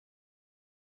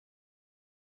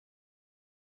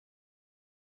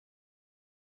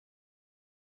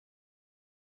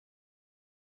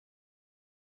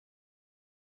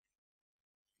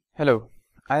Hello,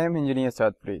 I am Engineer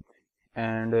Satpreet,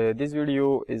 and this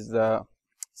video is the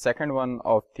second one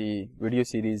of the video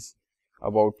series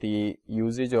about the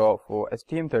usage of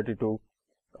STM32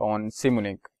 on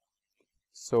Simulink.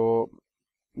 So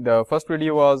the first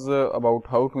video was about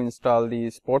how to install the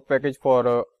support package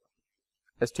for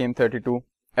STM32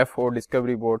 F4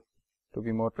 Discovery Board, to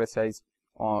be more precise,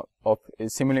 of a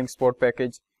Simulink support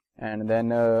package. And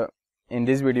then in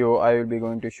this video I will be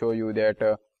going to show you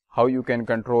that how you can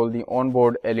control the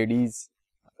onboard LEDs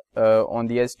on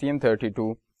the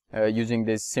STM32 using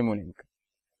this Simulink.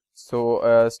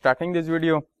 So starting this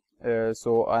video,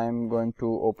 so I am going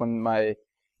to open my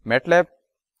MATLAB.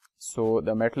 So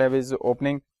the MATLAB is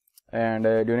opening, and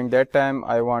during that time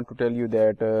I want to tell you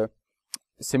that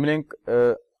Simulink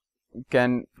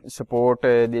can support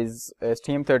this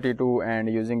STM32, and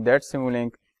using that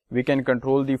Simulink we can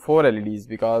control the 4 LEDs,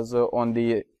 because on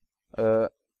the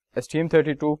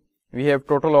STM32 we have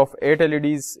total of 8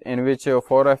 LEDs, in which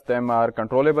 4 of them are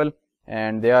controllable,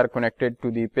 and they are connected to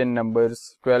the pin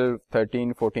numbers 12,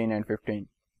 13, 14 and 15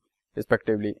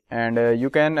 respectively. And you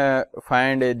can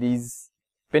find these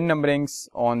pin numberings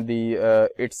on the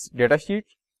its datasheet.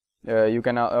 You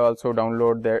can also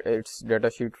download its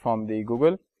datasheet from the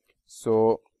Google.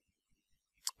 So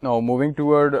now moving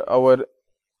toward our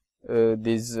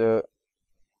this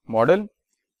model.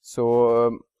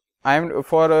 So I am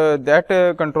for that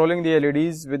controlling the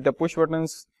LEDs with the push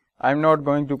buttons. I am not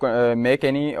going to make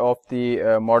any of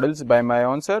the models by my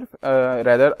own self.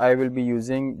 Rather, I will be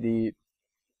using the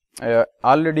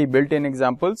already built-in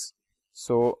examples.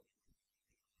 So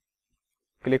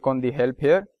click on the help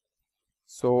here.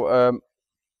 So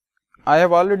I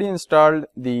have already installed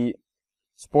the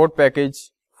support package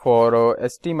for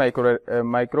ST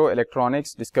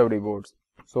Microelectronics Discovery Boards.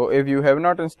 So if you have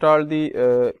not installed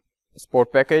the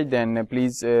support package, then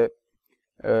please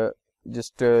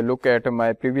just look at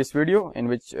my previous video, in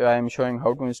which I am showing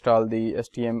how to install the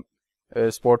STM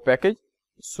support package.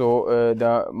 So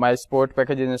my support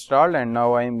package is installed, and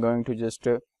now I am going to just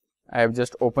I have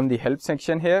just opened the help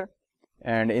section here,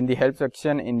 and in the help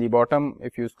section in the bottom,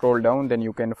 if you scroll down, then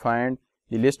you can find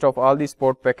the list of all the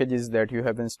support packages that you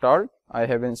have installed. I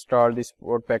have installed the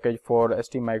support package for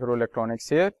ST Microelectronics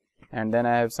here, and then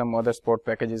I have some other support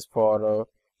packages for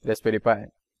Raspberry Pi.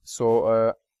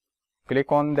 So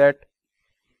click on that.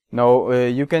 Now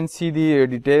you can see the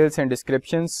details and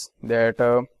descriptions that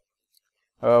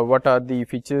what are the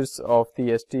features of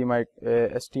the STM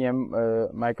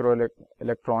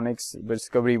Microelectronics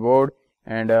Discovery Board,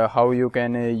 and how you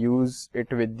can use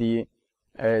it with the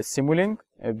Simulink,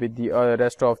 with the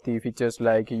rest of the features,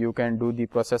 like you can do the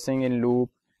processing in loop,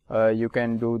 you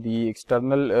can do the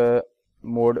external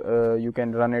mode, you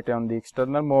can run it on the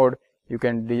external mode, you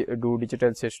can do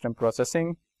digital system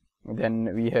processing.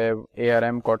 Then we have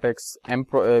ARM Cortex M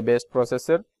based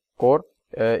processor core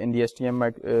in the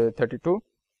STM32.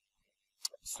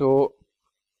 So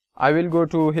I will go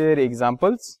to here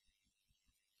examples.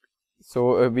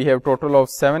 So we have total of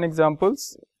 7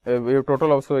 examples. We have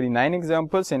total of 9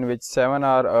 examples, in which 7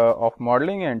 are of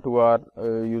modeling and 2 are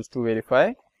used to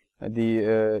verify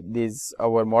these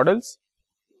our models.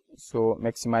 So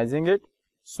maximizing it.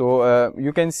 So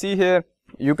you can see here,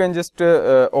 you can just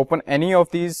open any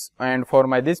of these, and for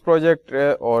my this project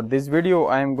or this video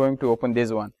I am going to open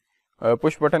this one,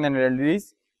 push button and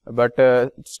LEDs, but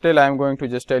still I am going to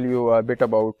just tell you a bit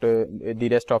about the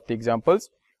rest of the examples.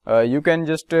 You can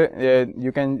just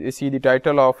you can see the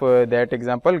title of that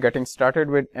example, getting started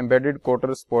with embedded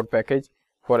coder support package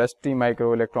for ST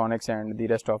Microelectronics, and the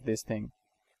rest of this thing.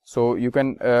 So you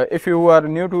can if you are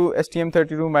new to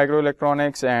STM32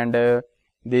 microelectronics and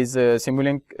these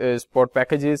Simulink support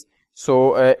packages,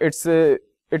 so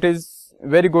it is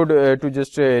very good to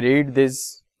just read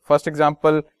this first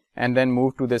example and then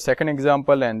move to the second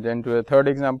example and then to the third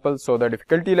example. So the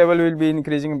difficulty level will be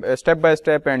increasing step by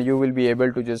step, and you will be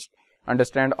able to just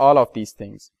understand all of these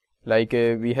things. Like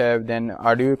we have then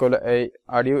audio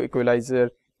equalizer,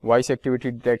 voice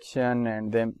activity detection,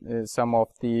 and then some of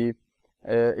the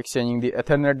exchanging the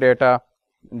Ethernet data.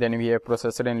 Then we have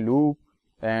processor in loop,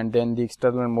 and then the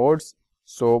external modes.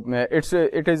 So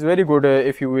it is very good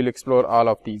if you will explore all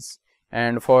of these.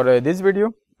 And for this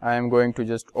video I am going to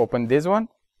just open this one,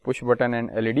 push button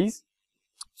and LEDs.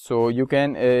 So you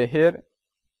can here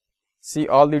see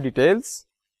all the details,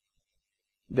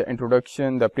 the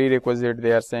introduction, the prerequisite.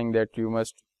 They are saying that you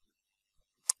must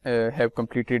have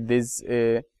completed this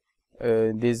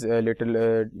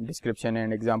little description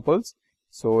and examples.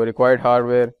 So required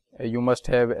hardware, you must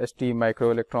have ST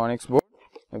Microelectronics board,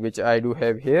 which I do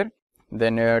have here.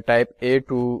 Then type A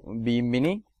to B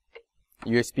mini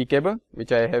USB cable,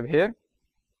 which I have here.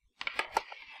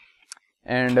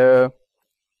 and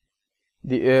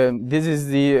this is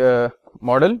the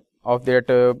model of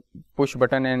that push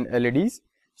button and LEDs.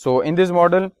 So in this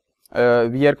model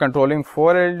we are controlling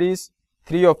 4 LEDs.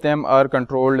 3 of them are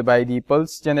controlled by the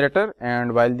pulse generator,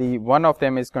 and while the one of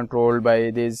them is controlled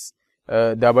by this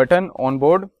the button on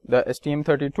board, the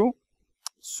STM32.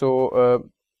 So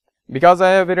because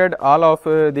I have read all of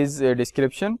this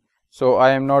description, so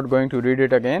I am not going to read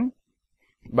it again,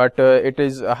 but it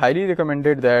is highly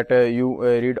recommended that you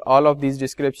read all of these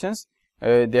descriptions.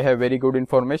 They have very good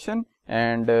information,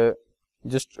 and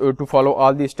just to follow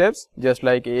all these steps, just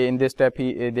like in this step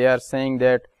they are saying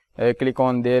that click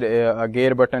on their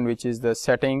gear button, which is the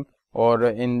setting, or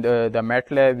in the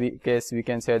MATLAB case we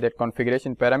can say that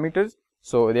configuration parameters.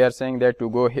 So they are saying that to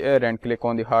go here and click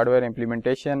on the hardware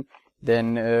implementation,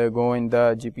 then go in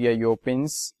the GPIO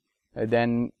pins,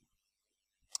 then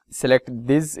select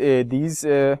these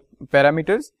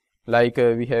parameters, like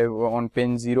we have on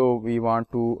pin 0 we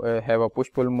want to have a push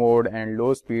pull mode and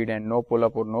low speed and no pull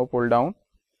up or no pull down.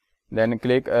 Then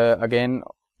click again,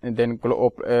 then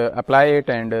apply it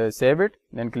and save it.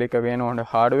 Then click again on the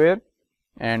hardware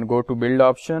and go to build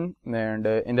option, and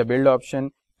in the build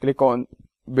option click on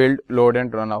build, load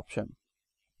and run option.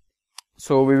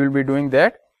 So we will be doing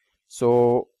that.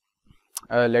 So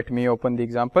let me open the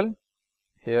example.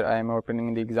 Here I am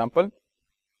opening the example.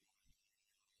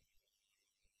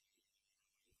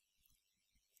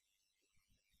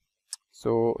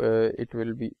 So it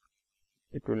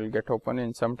will get open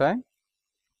in some time.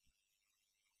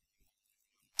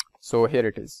 So here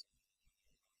it is.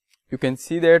 You can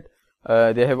see that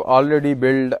they have already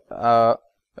built a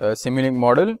Simulink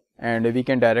model, and we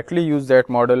can directly use that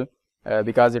model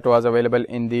because it was available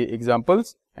in the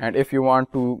examples. And if you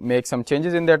want to make some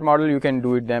changes in that model, you can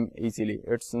do it them easily.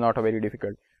 It's not a very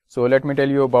difficult. So let me tell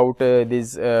you about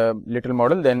this little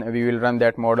model. Then we will run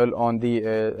that model on the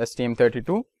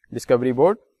STM32 Discovery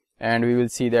Board, and we will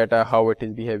see that how it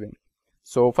is behaving.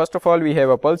 So first of all, we have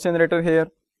a pulse generator here.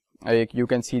 You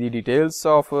can see the details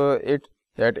of it,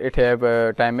 that it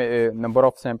have time number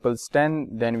of samples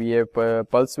 10. Then we have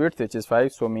pulse width, which is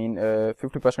 5, so mean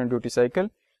 50% duty cycle.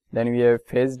 Then we have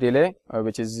phase delay,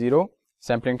 which is 0,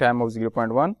 sampling time of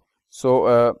 0.1.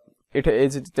 So it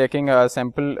is taking a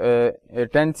sample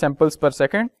 10 samples per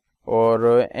second,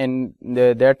 or in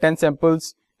that 10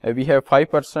 samples we have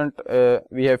 5%,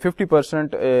 we have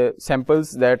 50%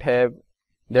 samples that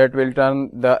will turn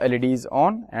the LEDs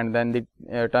on, and then they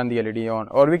turn the LED on.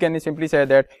 Or we can simply say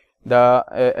that the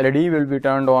LED will be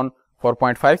turned on for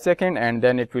 0.5 second, and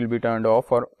then it will be turned off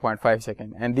for 0.5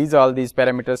 second. And these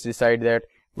parameters decide that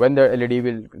when the LED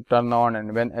will turn on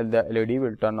and when the LED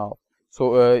will turn off.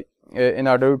 So in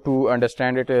order to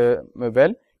understand it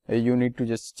well, you need to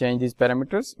just change these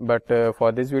parameters, but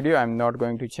for this video I am not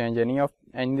going to change any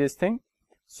this thing.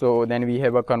 So then we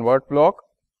have a convert block,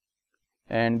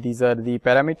 and these are the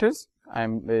parameters. I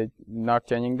am not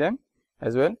changing them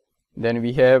as well. Then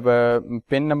we have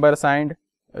pin number assigned.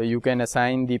 You can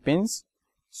assign the pins.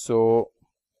 So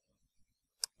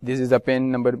this is the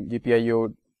pin number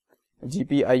GPIO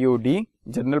D,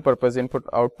 general purpose input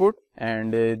output,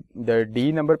 and the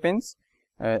D number pins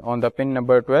on the pin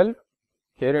number 12.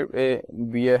 Here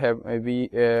we have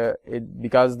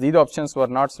because these options were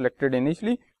not selected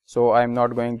initially, so I am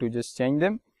not going to just change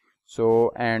them.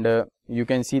 So and you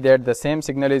can see that the same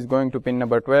signal is going to pin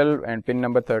number 12 and pin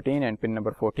number 13 and pin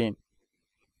number 14.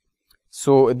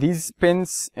 So these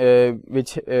pins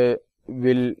which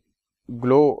will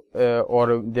glow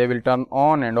or they will turn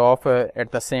on and off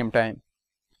at the same time.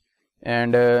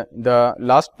 And the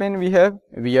last pin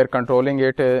we are controlling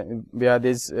it via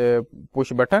this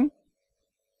push button.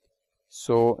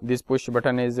 So this push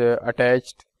button is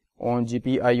attached on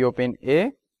GPIO pin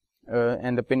A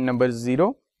and the pin number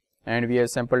 0, and we have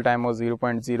sample time of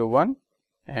 0.01,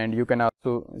 and you can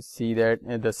also see that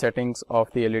the settings of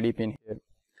the LED pin here.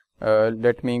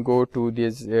 Let me go to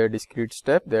this discrete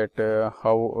step, that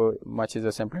how much is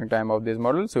the sampling time of this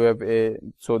model. So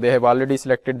so they have already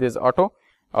selected this auto.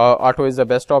 Auto is the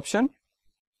best option.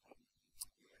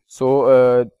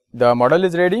 So the model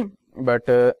is ready, but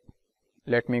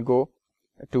let me go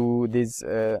to this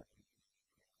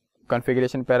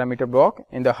configuration parameter block.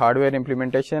 In the hardware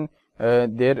implementation,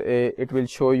 there it will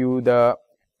show you the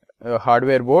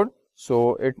hardware board.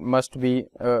 So it must be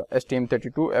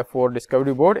STM32 F4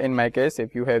 Discovery Board. In my case,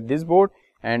 if you have this board,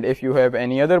 and if you have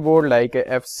any other board like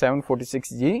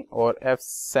F746G or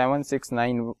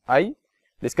F769I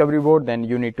Discovery Board, then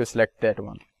you need to select that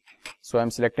one. So I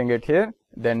am selecting it here.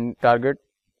 Then target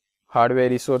hardware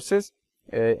resources.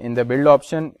 In the build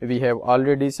option, we have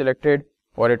already selected,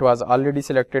 or it was already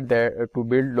selected there to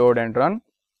build, load and run.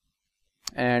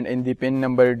 and in the pin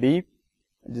number D,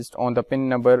 just on the pin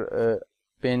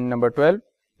number 12,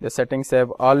 the settings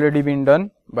have already been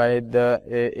done by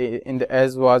the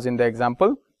as was in the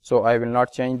example, so I will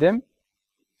not change them.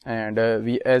 And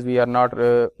as we are not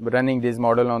running this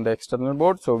model on the external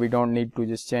board, so we don't need to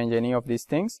just change any of these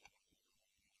things.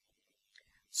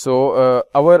 So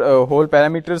our whole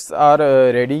parameters are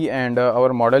ready, and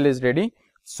our model is ready.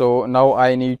 So now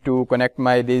I need to connect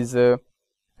my this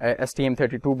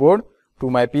STM32 board to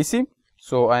my PC.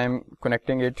 So I am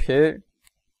connecting it here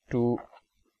to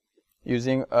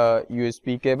using a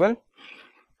USB cable.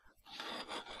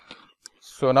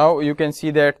 So now you can see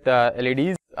that the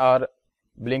LEDs are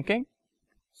blinking.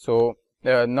 So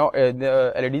no,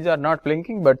 the LEDs are not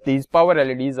blinking, but these power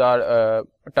LEDs are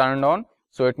turned on.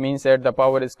 So it means that the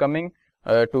power is coming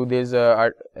to this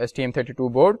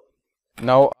STM32 board.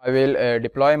 Now I will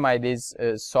deploy my this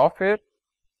software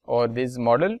or this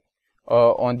model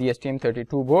on the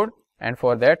STM32 board, and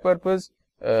for that purpose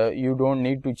you don't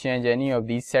need to change any of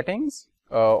these settings,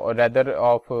 or rather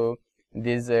of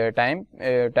this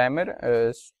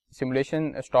timer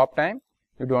simulation stop time.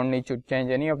 You don't need to change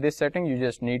any of this setting. You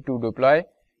just need to deploy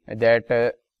that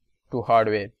to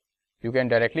hardware. You can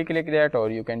directly click that, or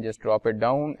you can just drop it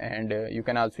down, and you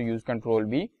can also use Control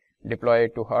B, deploy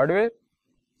it to hardware.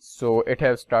 So it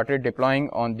has started deploying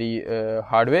on the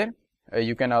hardware.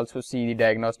 You can also see the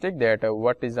diagnostic that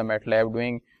what is the MATLAB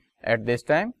doing at this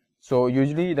time. So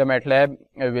usually the MATLAB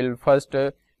will first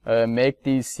make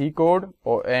the C code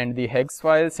and the hex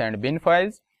files and bin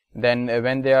files. Then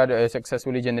when they are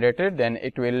successfully generated, then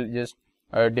it will just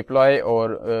deploy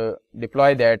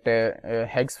that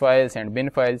hex files and bin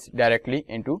files directly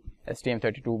into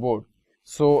STM32 board.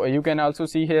 So you can also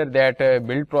see here that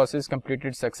build process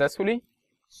completed successfully,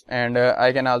 and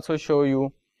I can also show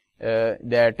you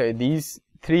that these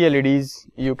three LEDs,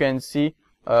 you can see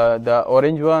the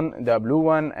orange one, the blue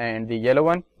one, and the yellow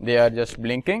one, they are just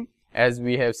blinking as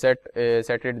we have set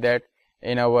it that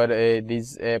in our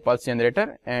this pulse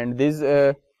generator. And this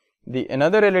the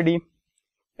another LED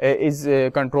is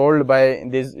controlled by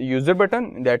this user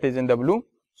button that is in the blue.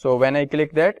 So when I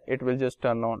click that, it will just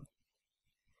turn on,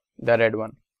 the red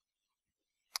one.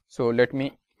 So let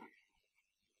me,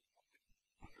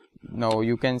 now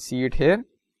you can see it here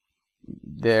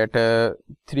that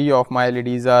three of my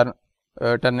LEDs are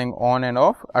turning on and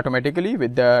off automatically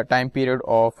with the time period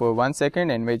of 1 second,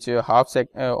 in which in half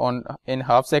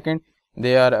second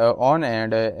they are on,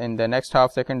 and in the next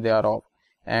half second they are off.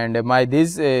 And my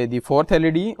this the fourth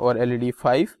LED or LED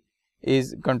 5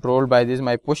 is controlled by this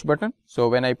my push button. So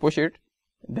when I push it,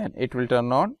 then it will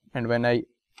turn on, and when I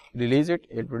release it,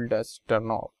 it will just turn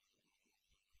off.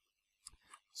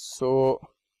 So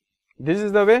this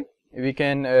is the way we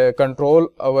can control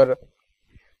our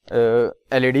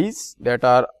LEDs that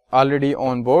are already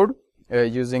on board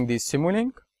using the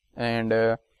Simulink.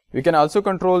 And we can also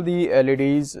control the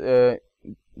LEDs,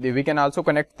 we can also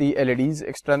connect the LEDs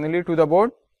externally to the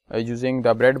board using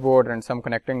the breadboard and some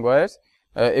connecting wires.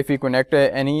 If we connect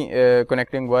any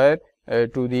connecting wire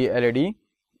to the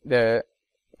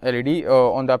LED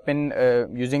on the pin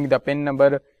using the pin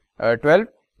number 12,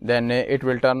 then it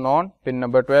will turn on pin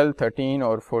number 12, 13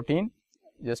 or 14,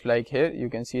 just like here you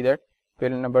can see that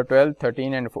pin number 12,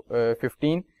 13 and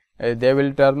 15 they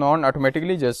will turn on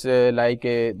automatically, just like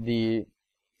they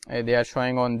are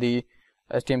showing on the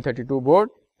STM32 board.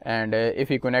 And if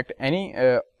we connect any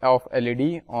of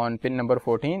LED on pin number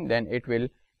 14, then it will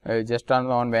just turn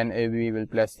on when we will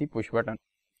press the push button.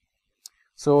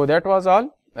 So that was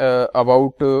all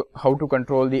about how to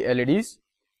control the LEDs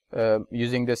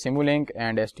using the Simulink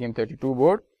and STM32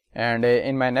 board. And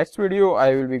in my next video,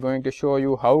 I will be going to show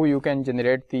you how you can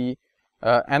generate the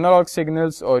analog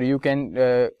signals, or you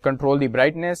can control the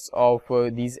brightness of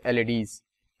these LEDs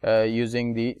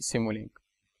using the Simulink.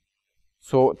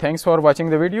 So thanks for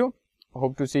watching the video.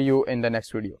 Hope to see you in the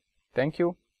next video. Thank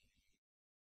you.